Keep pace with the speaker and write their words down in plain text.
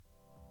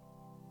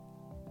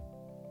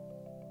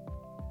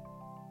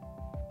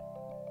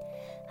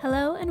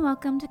Hello and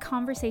welcome to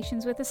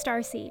Conversations with a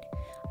Starseed.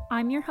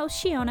 I'm your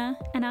host Shiona,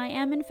 and I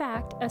am in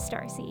fact a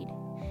starseed.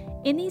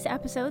 In these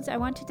episodes, I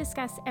want to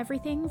discuss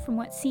everything from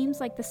what seems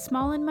like the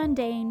small and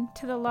mundane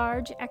to the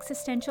large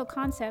existential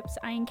concepts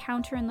I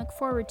encounter and look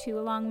forward to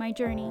along my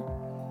journey.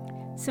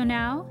 So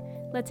now,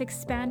 let's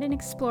expand and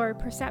explore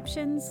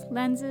perceptions,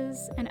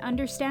 lenses, and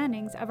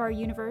understandings of our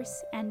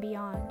universe and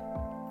beyond.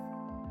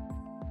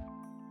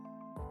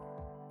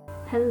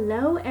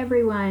 Hello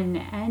everyone,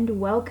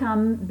 and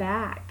welcome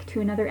back to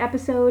another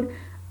episode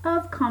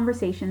of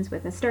Conversations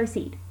with a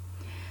Starseed.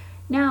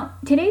 Now,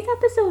 today's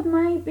episode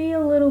might be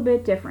a little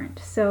bit different,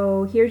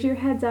 so here's your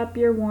heads up,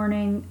 your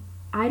warning.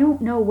 I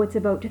don't know what's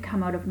about to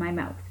come out of my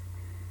mouth.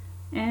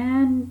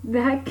 And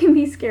that can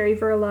be scary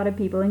for a lot of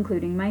people,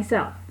 including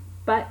myself.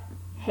 But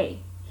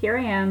hey, here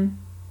I am,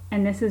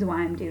 and this is why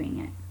I'm doing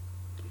it.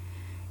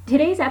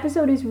 Today's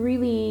episode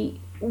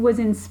was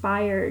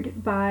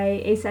inspired by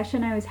a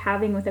session I was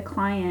having with a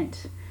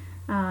client,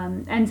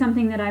 and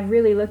something that I've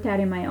really looked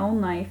at in my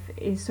own life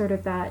is sort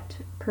of that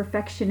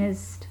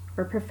perfectionism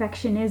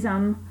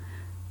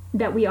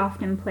that we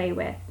often play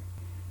with.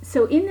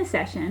 So in the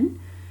session,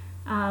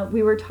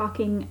 we were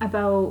talking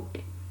about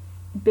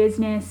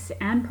business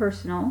and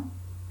personal,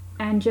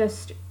 and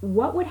just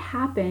what would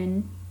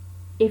happen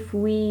if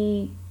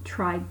we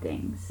tried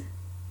things,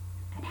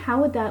 and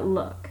how would that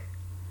look?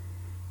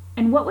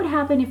 And what would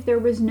happen if there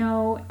was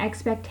no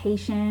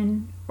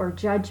expectation or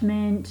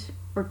judgment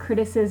or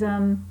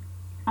criticism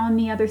on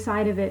the other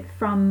side of it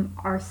from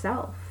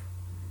ourselves?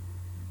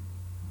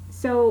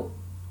 So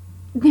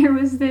there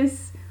was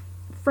this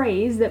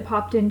phrase that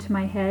popped into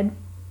my head,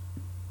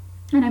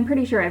 and I'm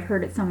pretty sure I've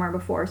heard it somewhere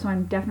before, so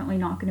I'm definitely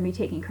not going to be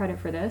taking credit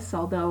for this,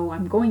 although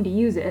I'm going to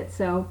use it.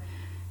 So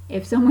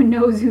if someone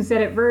knows who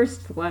said it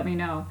first, let me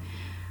know.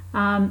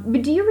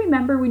 But do you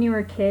remember when you were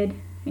a kid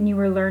and you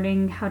were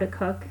learning how to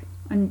cook?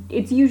 And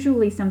it's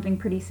usually something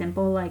pretty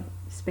simple like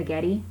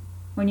spaghetti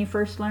when you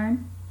first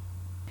learn.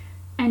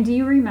 And do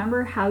you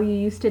remember how you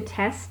used to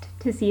test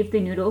to see if the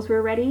noodles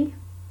were ready?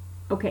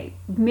 Okay,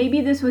 maybe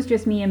this was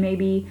just me, and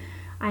maybe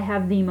I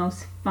have the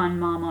most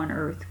fun mom on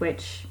earth,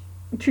 which,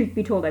 truth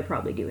be told, I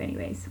probably do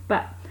anyways.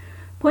 But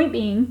point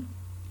being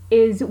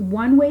is,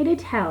 one way to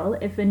tell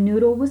if a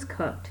noodle was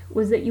cooked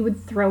was that you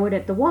would throw it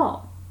at the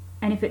wall.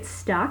 And if it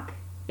stuck,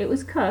 it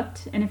was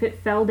cooked, and if it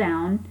fell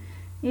down,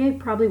 it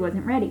probably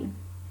wasn't ready.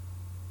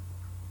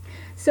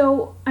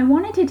 So I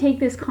wanted to take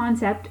this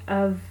concept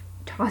of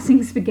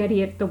tossing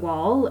spaghetti at the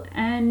wall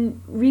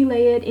and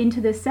relay it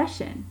into this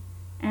session,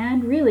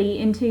 and really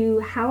into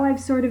how I've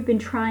sort of been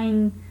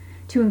trying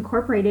to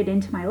incorporate it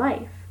into my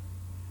life.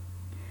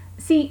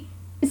 See,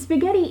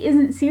 spaghetti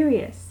isn't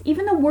serious.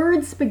 Even the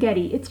word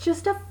spaghetti, it's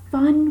just a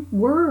fun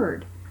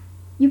word.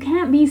 You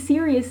can't be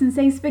serious and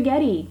say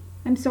spaghetti.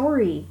 I'm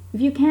sorry. If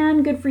you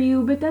can, good for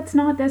you, but that's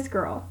not this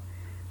girl.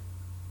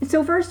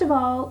 So first of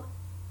all,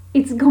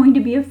 it's going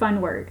to be a fun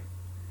word.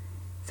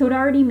 So it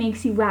already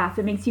makes you laugh,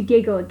 it makes you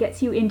giggle, it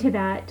gets you into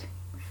that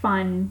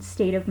fun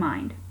state of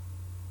mind.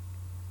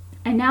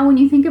 And now when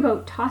you think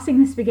about tossing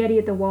the spaghetti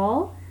at the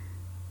wall,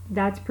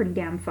 that's pretty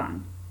damn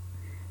fun.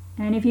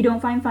 And if you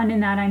don't find fun in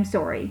that, I'm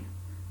sorry,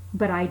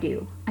 but I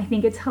do. I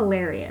think it's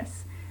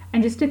hilarious.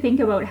 And just to think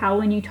about how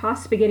when you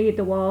toss spaghetti at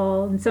the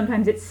wall, and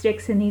sometimes it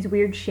sticks in these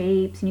weird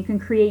shapes, and you can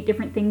create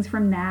different things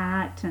from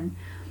that, and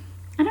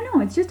I don't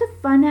know, it's just a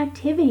fun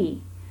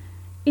activity.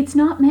 It's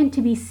not meant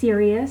to be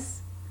serious.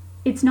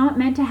 It's not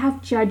meant to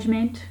have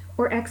judgment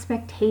or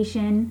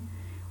expectation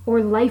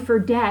or life or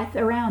death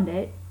around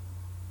it.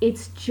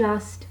 It's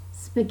just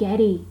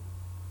spaghetti.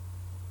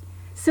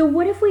 So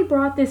what if we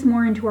brought this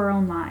more into our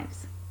own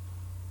lives?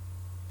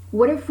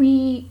 What if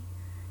we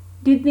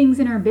did things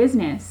in our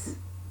business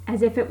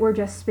as if it were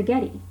just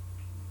spaghetti?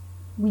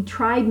 We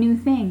tried new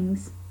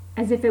things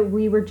as if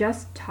we were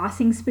just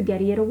tossing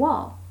spaghetti at a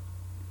wall.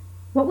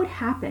 What would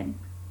happen?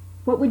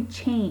 What would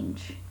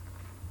change?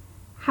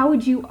 How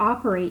would you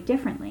operate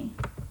differently?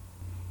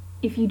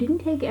 If you didn't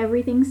take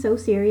everything so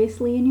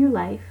seriously in your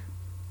life,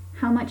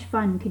 how much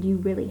fun could you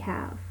really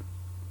have?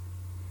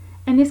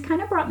 And this kind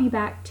of brought me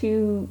back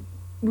to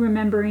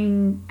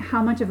remembering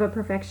how much of a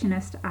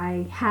perfectionist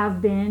I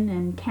have been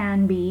and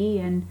can be,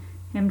 and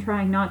am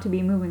trying not to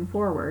be moving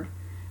forward.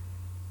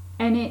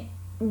 And it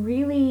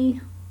really,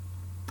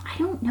 I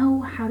don't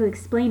know how to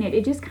explain it.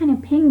 It just kind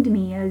of pinged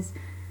me as,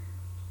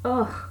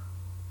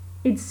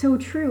 it's so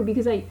true,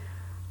 because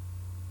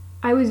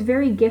I was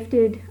very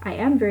gifted, I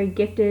am very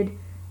gifted,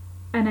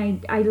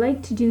 and I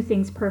like to do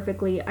things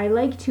perfectly. I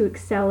like to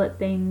excel at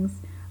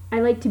things.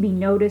 I like to be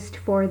noticed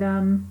for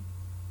them.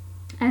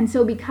 And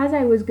so because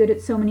I was good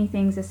at so many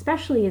things,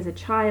 especially as a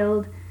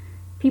child,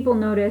 people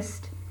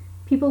noticed,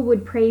 people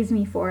would praise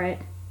me for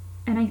it.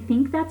 And I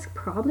think that's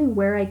probably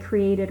where I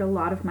created a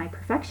lot of my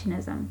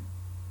perfectionism.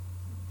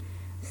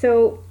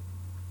 So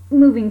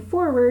moving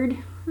forward,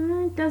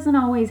 it doesn't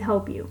always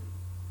help you.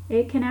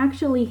 It can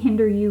actually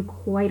hinder you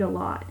quite a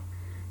lot.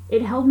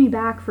 it held me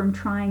back from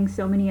trying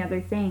so many other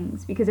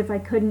things, because if I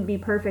couldn't be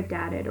perfect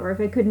at it, or if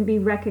I couldn't be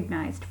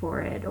recognized for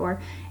it, or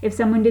if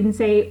someone didn't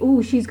say,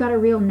 "Ooh, she's got a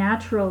real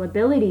natural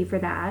ability for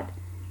that,"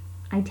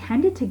 I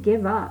tended to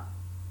give up.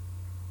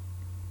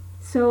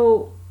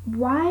 So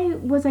why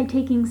was I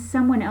taking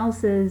someone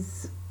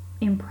else's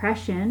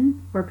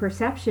impression or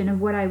perception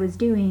of what I was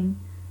doing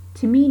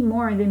to mean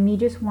more than me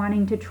just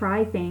wanting to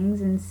try things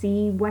and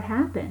see what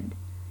happened?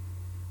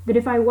 That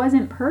if I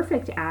wasn't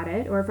perfect at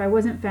it, or if I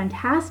wasn't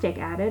fantastic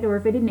at it, or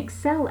if I didn't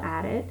excel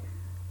at it,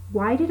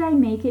 why did I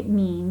make it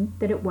mean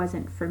that it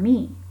wasn't for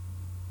me?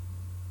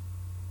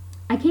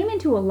 I came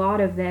into a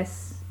lot of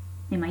this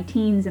in my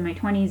teens, in my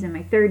 20s, in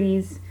my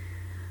 30s.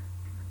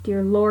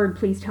 Dear Lord,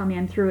 please tell me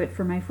I'm through it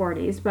for my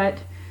 40s.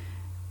 But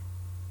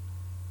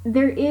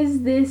there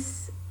is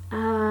this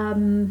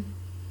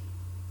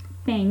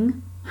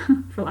thing,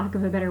 for lack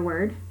of a better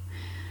word,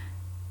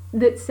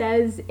 that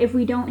says if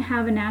we don't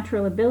have a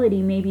natural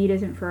ability, maybe it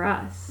isn't for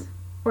us.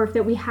 Or if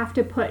that we have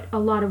to put a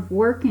lot of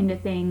work into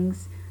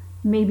things,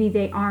 maybe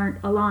they aren't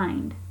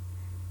aligned.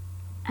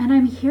 And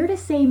I'm here to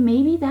say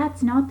maybe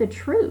that's not the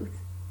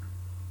truth.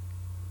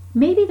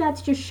 Maybe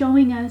that's just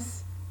showing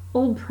us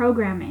old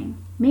programming.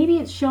 Maybe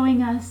it's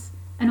showing us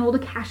an old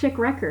Akashic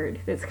record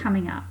that's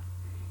coming up.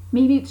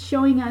 Maybe it's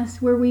showing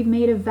us where we've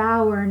made a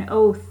vow or an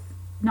oath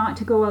not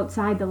to go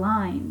outside the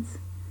lines.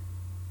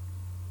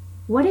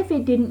 What if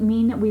it didn't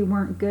mean that we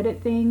weren't good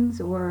at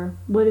things, or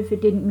what if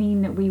it didn't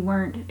mean that we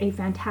weren't a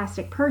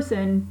fantastic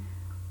person,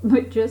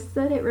 but just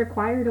that it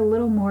required a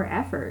little more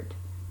effort?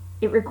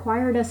 It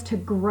required us to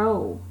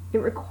grow. It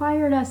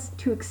required us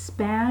to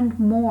expand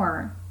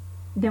more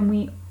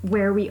than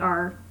where we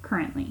are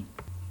currently.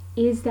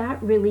 Is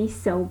that really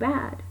so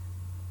bad?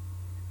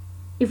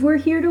 If we're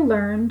here to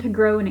learn, to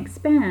grow and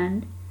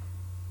expand,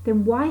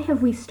 then why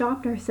have we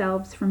stopped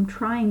ourselves from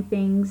trying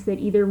things that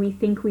either we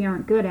think we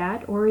aren't good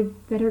at or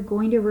that are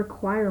going to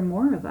require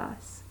more of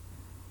us?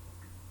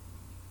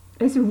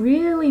 This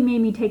really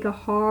made me take a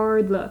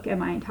hard look at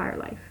my entire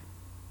life.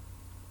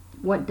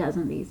 What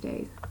doesn't these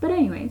days? But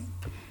anyways,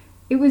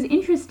 it was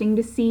interesting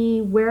to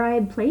see where I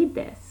had played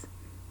this,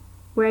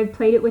 where I'd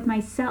played it with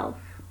myself,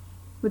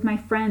 with my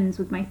friends,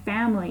 with my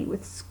family,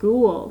 with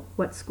school,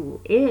 what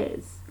school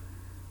is.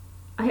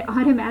 I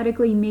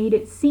automatically made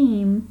it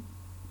seem,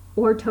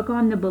 or took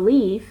on the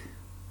belief,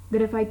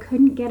 that if I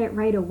couldn't get it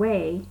right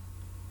away,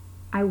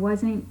 I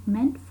wasn't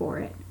meant for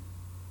it.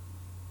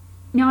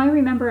 Now I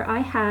remember I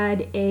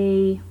had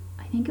I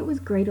think it was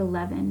grade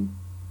 11,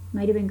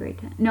 might have been grade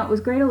 10. No, it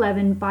was grade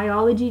 11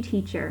 biology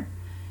teacher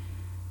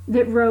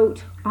that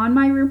wrote on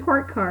my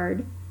report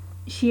card,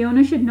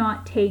 "Shiona should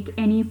not take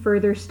any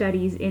further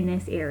studies in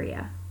this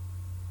area."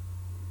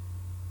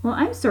 Well,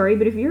 I'm sorry,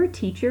 but if you're a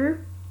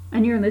teacher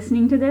and you're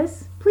listening to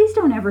this, please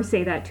don't ever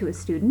say that to a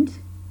student.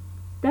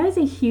 That is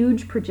a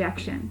huge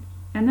projection,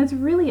 and that's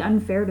really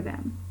unfair to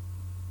them.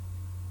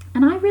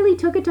 And I really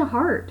took it to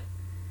heart.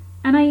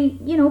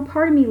 And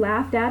part of me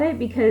laughed at it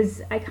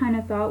because I kind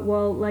of thought,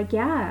 well,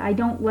 I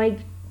don't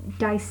like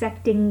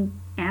dissecting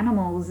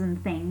animals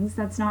and things.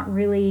 That's not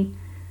really,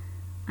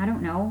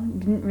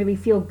 didn't really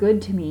feel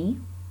good to me.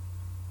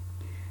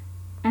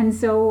 And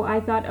so I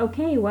thought,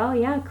 okay, well,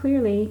 yeah,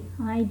 clearly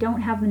I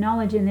don't have the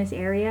knowledge in this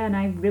area, and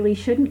I really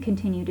shouldn't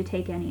continue to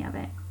take any of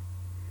it.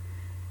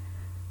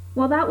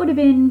 Well, that would have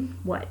been,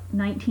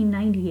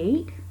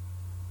 1998?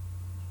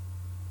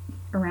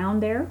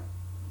 Around there.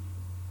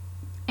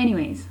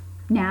 Anyways,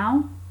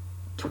 now,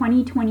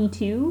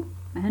 2022,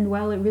 and it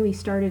really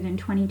started in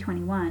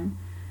 2021,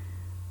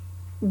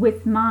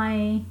 with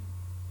my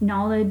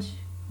knowledge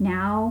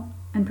now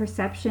and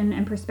perception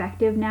and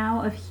perspective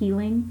now of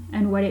healing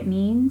and what it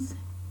means,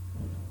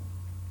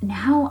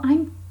 now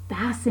I'm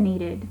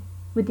fascinated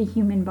with the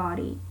human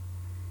body.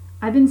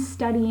 I've been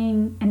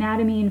studying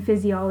anatomy and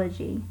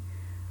physiology.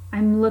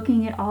 I'm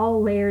looking at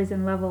all layers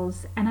and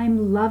levels, and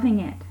I'm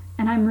loving it,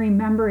 and I'm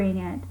remembering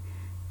it,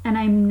 and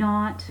I'm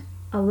not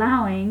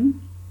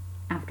allowing,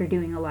 after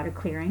doing a lot of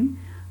clearing,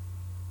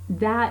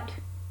 that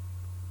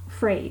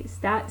phrase,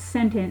 that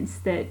sentence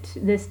that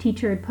this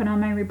teacher had put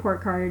on my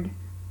report card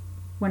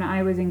when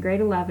I was in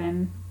grade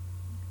 11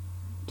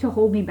 to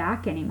hold me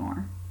back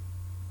anymore.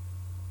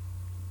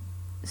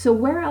 So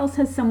where else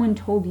has someone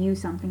told you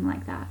something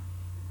like that?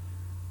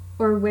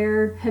 Or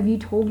where have you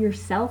told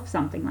yourself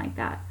something like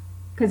that?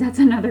 Because that's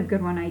another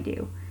good one I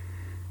do.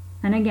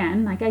 And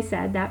again, like I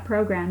said, that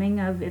programming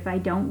of if I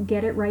don't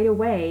get it right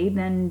away,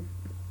 then,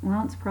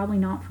 well, it's probably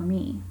not for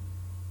me.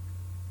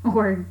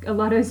 Or a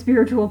lot of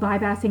spiritual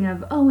bypassing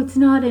of, oh, it's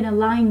not in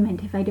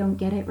alignment if I don't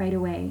get it right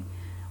away.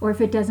 Or if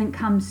it doesn't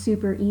come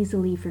super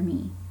easily for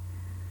me.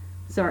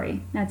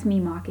 Sorry, that's me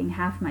mocking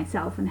half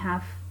myself and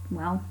half,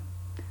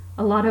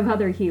 a lot of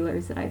other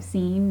healers that I've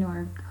seen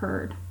or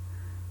heard.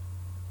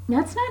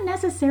 That's not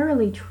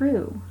necessarily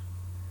true.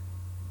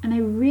 And I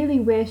really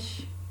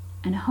wish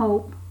and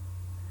hope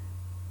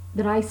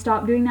that I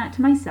stop doing that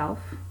to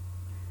myself,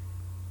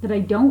 that I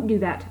don't do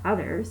that to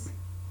others,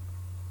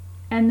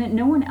 and that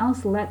no one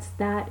else lets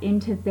that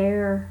into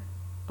their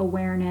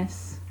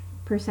awareness,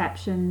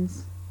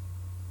 perceptions,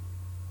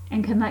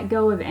 and can let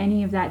go of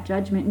any of that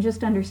judgment and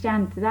just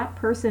understand that that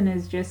person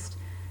is just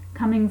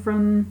coming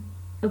from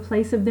a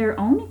place of their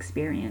own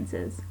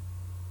experiences.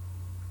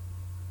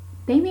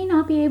 They may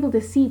not be able to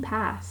see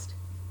past,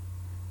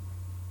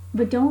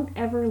 but don't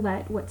ever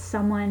let what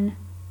someone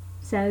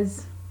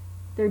says,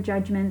 their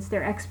judgments,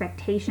 their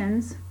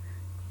expectations,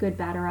 good,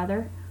 bad, or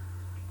other,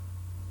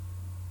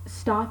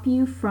 stop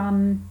you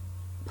from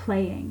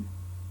playing.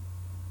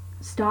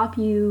 Stop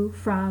you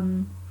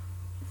from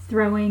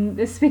throwing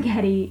the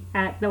spaghetti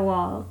at the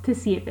wall to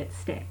see if it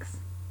sticks.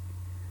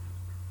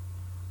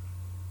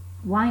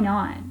 Why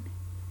not?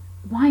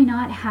 Why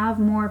not have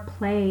more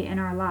play in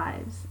our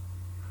lives?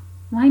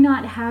 Why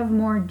not have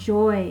more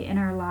joy in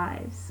our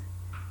lives?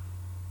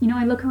 You know,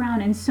 I look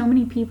around and so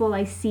many people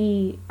I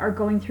see are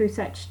going through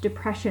such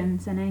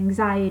depressions and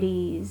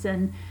anxieties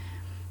and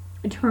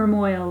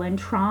turmoil and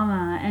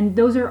trauma, and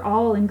those are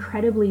all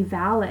incredibly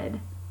valid.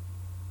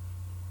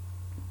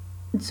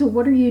 So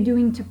what are you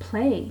doing to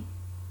play?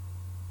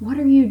 What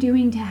are you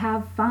doing to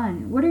have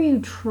fun? What are you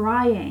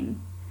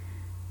trying?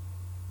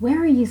 Where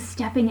are you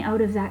stepping out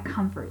of that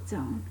comfort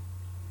zone?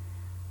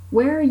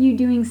 Where are you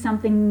doing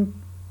something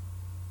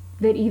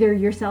that either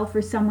yourself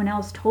or someone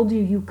else told you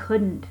you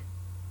couldn't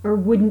or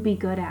wouldn't be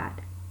good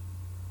at?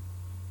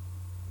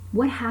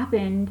 What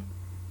happened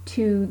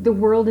to the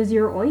world is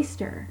your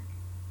oyster?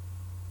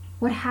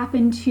 What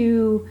happened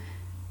to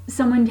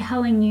someone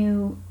telling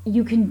you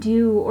you can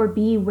do or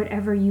be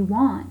whatever you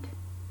want?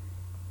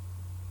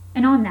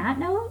 And on that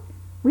note,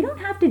 we don't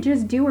have to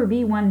just do or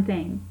be one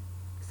thing.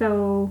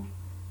 So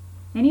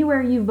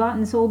anywhere you've bought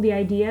and sold the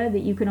idea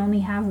that you can only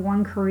have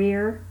one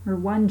career or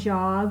one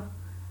job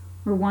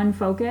or one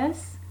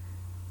focus,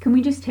 can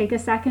we just take a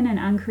second and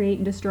uncreate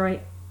and destroy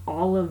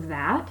all of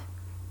that?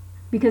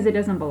 Because it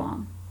doesn't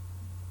belong.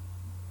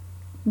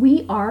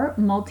 We are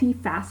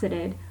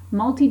multifaceted,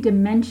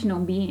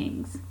 multidimensional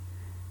beings.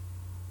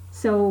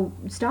 So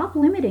stop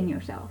limiting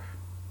yourself.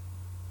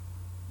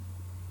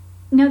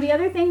 Now, the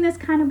other thing this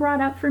kind of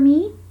brought up for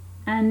me,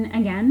 and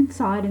again,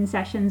 saw it in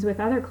sessions with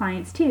other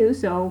clients too,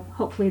 so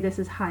hopefully this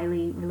is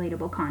highly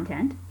relatable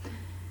content,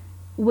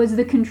 was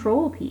the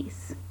control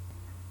piece.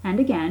 And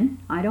again,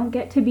 I don't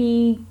get to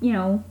be,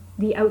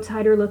 the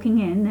outsider looking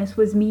in. This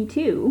was me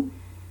too.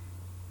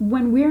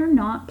 When we're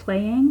not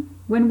playing,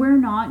 when we're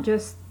not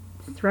just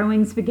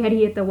throwing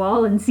spaghetti at the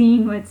wall and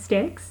seeing what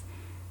sticks,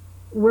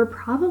 we're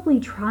probably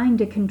trying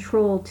to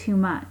control too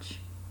much.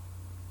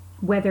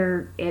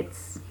 Whether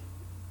it's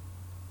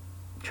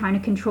trying to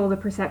control the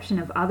perception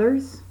of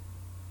others,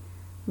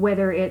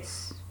 whether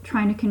it's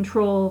trying to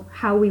control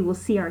how we will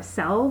see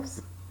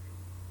ourselves,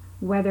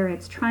 whether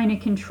it's trying to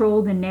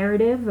control the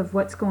narrative of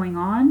what's going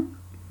on.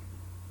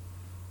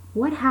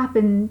 What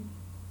happened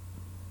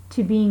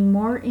to being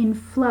more in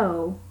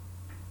flow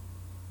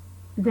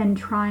than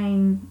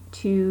trying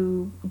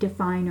to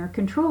define or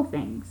control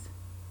things?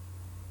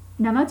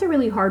 Now that's a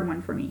really hard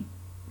one for me,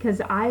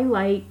 because I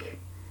like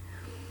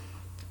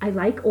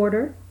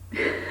order.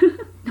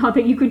 Not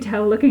that you could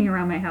tell looking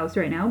around my house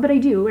right now, but I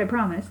do, I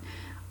promise.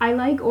 I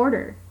like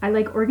order. I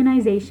like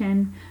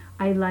organization.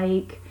 I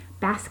like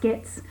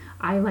baskets.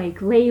 I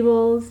like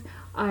labels.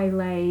 I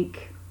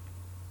like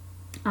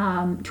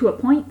to a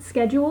point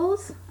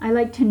schedules. I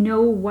like to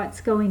know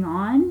what's going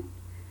on.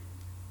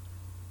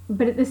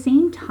 But at the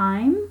same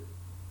time,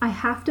 I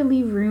have to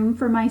leave room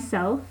for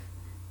myself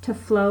to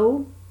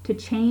flow, to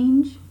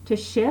change, to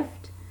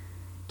shift,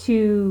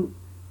 to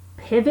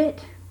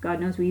pivot. God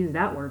knows we use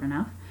that word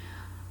enough.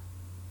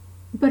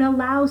 But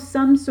allow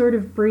some sort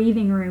of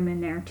breathing room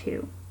in there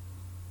too.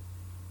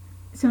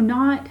 So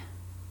not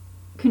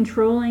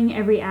controlling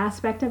every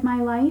aspect of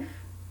my life.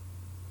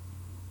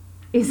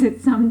 Is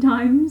it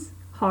sometimes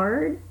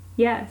hard?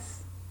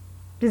 Yes.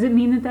 Does it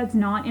mean that that's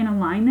not in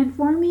alignment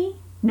for me?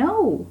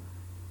 No.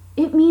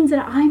 It means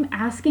that I'm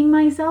asking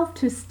myself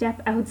to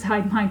step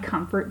outside my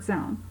comfort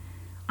zone.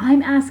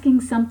 I'm asking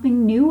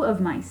something new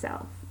of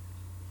myself.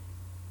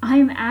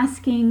 I'm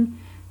asking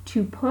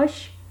to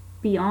push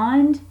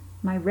beyond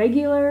my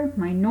regular,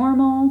 my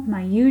normal,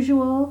 my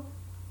usual,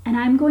 and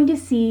I'm going to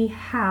see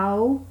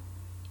how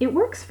it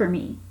works for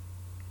me.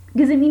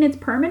 Does it mean it's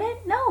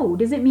permanent? No.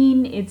 Does it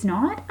mean it's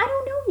not? I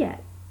don't know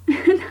yet.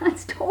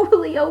 That's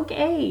totally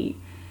okay.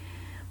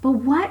 But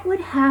what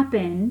would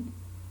happen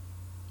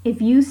if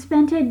you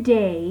spent a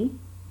day,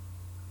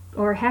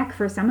 or heck,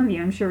 for some of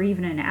you, I'm sure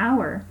even an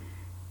hour,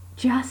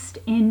 just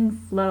in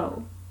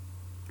flow?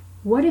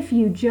 What if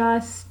you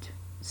just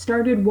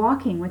started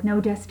walking with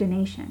no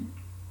destination?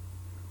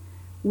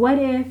 What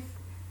if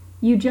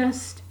you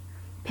just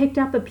picked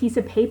up a piece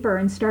of paper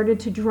and started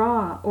to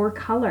draw or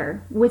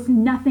color with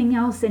nothing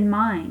else in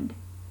mind?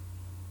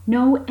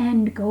 No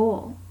end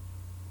goal.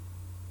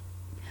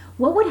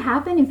 What would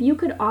happen if you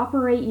could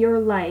operate your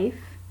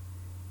life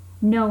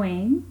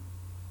knowing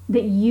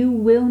that you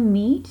will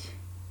meet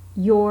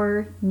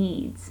your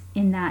needs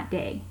in that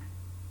day?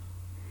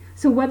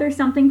 So whether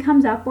something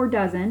comes up or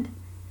doesn't,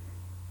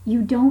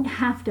 you don't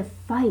have to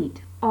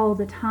fight all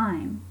the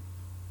time.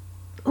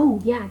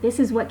 Oh yeah, this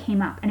is what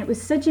came up. And it was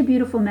such a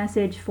beautiful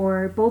message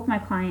for both my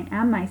client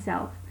and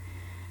myself.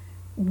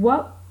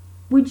 What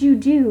would you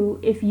do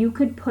if you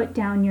could put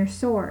down your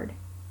sword?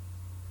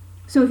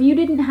 So if you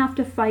didn't have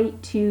to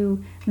fight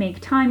to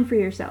make time for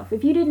yourself,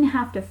 if you didn't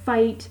have to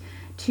fight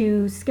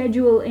to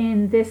schedule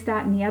in this,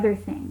 that, and the other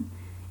thing,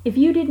 if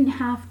you didn't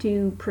have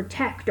to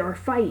protect or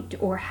fight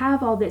or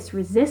have all this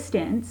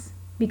resistance,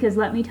 because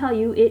let me tell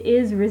you, it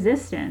is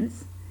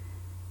resistance,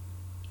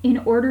 in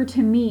order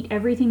to meet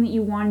everything that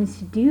you wanted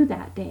to do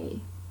that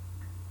day,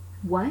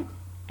 what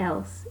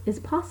else is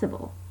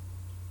possible?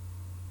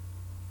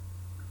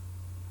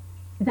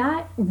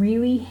 That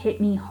really hit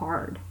me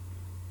hard.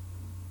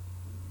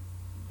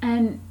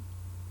 And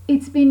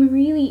it's been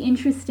really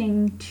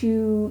interesting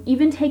to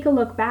even take a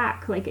look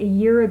back, like a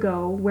year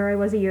ago, where I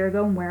was a year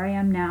ago and where I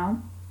am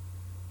now,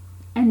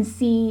 and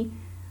see,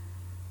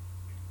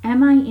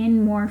 am I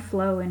in more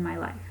flow in my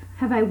life?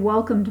 Have I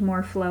welcomed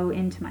more flow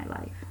into my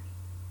life?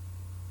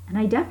 And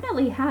I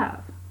definitely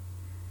have.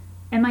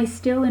 Am I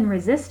still in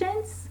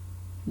resistance?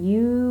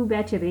 You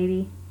betcha,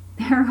 baby.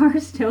 There are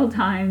still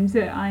times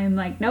that I'm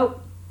like,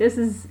 nope,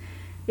 is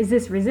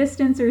this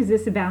resistance or is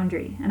this a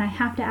boundary? And I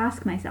have to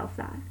ask myself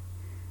that.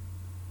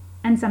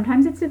 And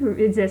sometimes it's a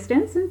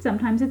resistance and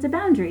sometimes it's a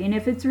boundary. And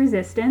if it's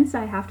resistance,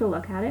 I have to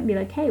look at it and be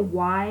like, hey,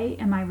 why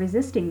am I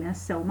resisting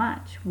this so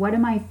much? What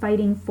am I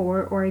fighting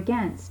for or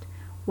against?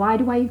 Why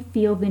do I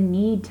feel the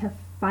need to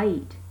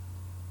fight?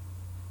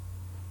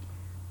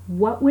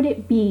 What would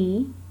it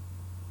be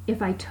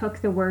if I took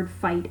the word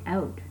fight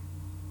out?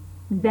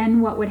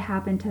 Then what would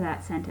happen to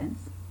that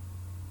sentence?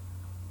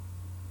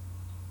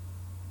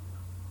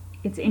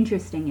 It's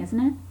interesting, isn't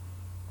it?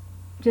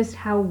 Just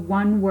how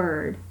one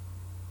word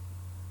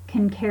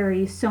can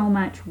carry so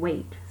much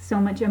weight, so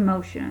much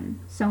emotion,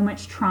 so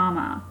much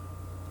trauma,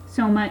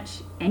 so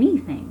much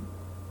anything.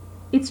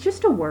 It's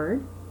just a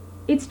word.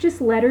 It's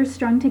just letters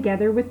strung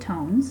together with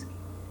tones,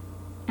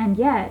 and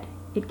yet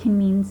it can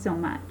mean so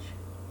much.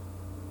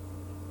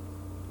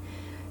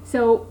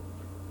 So,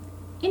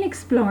 in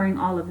exploring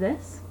all of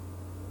this,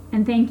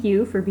 and thank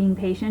you for being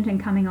patient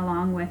and coming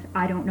along with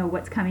I don't know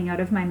what's coming out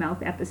of my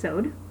mouth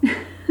episode,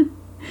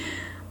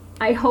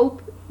 I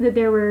hope that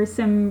there were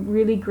some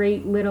really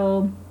great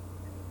little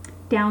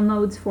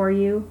downloads for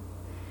you.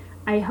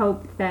 I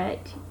hope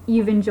that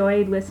you've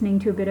enjoyed listening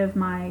to a bit of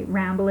my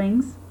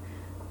ramblings.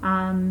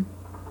 And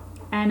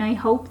I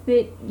hope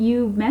that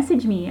you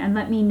message me and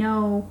let me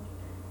know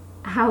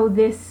how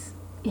this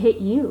hit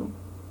you.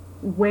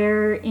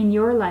 Where in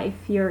your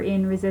life you're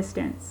in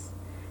resistance.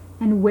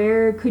 And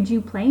where could you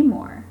play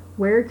more?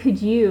 Where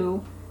could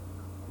you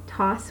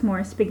toss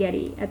more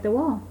spaghetti at the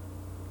wall?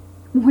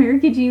 Where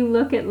could you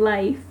look at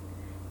life,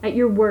 at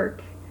your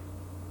work,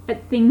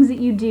 at things that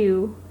you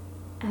do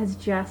as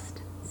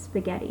just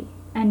spaghetti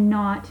and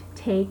not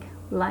take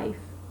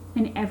life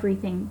and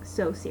everything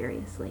so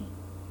seriously?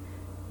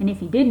 And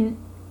if you didn't,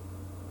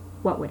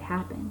 what would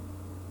happen?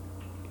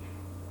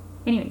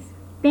 Anyways,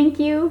 thank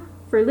you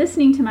for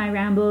listening to my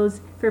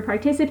rambles, for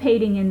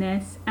participating in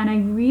this, and I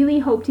really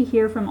hope to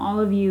hear from all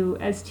of you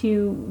as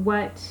to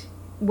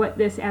what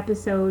this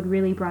episode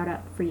really brought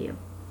up for you.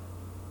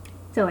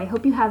 So I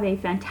hope you have a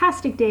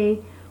fantastic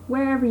day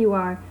wherever you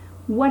are,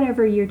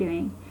 whatever you're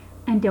doing,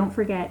 and don't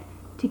forget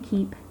to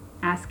keep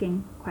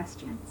asking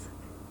questions.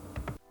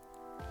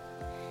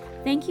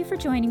 Thank you for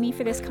joining me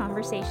for this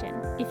conversation.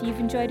 If you've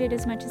enjoyed it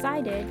as much as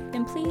I did,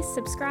 then please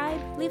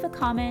subscribe, leave a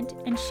comment,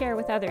 and share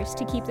with others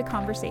to keep the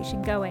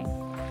conversation going.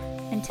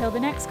 Until the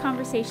next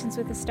Conversations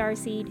with a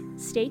Starseed,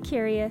 stay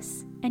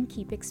curious and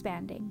keep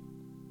expanding.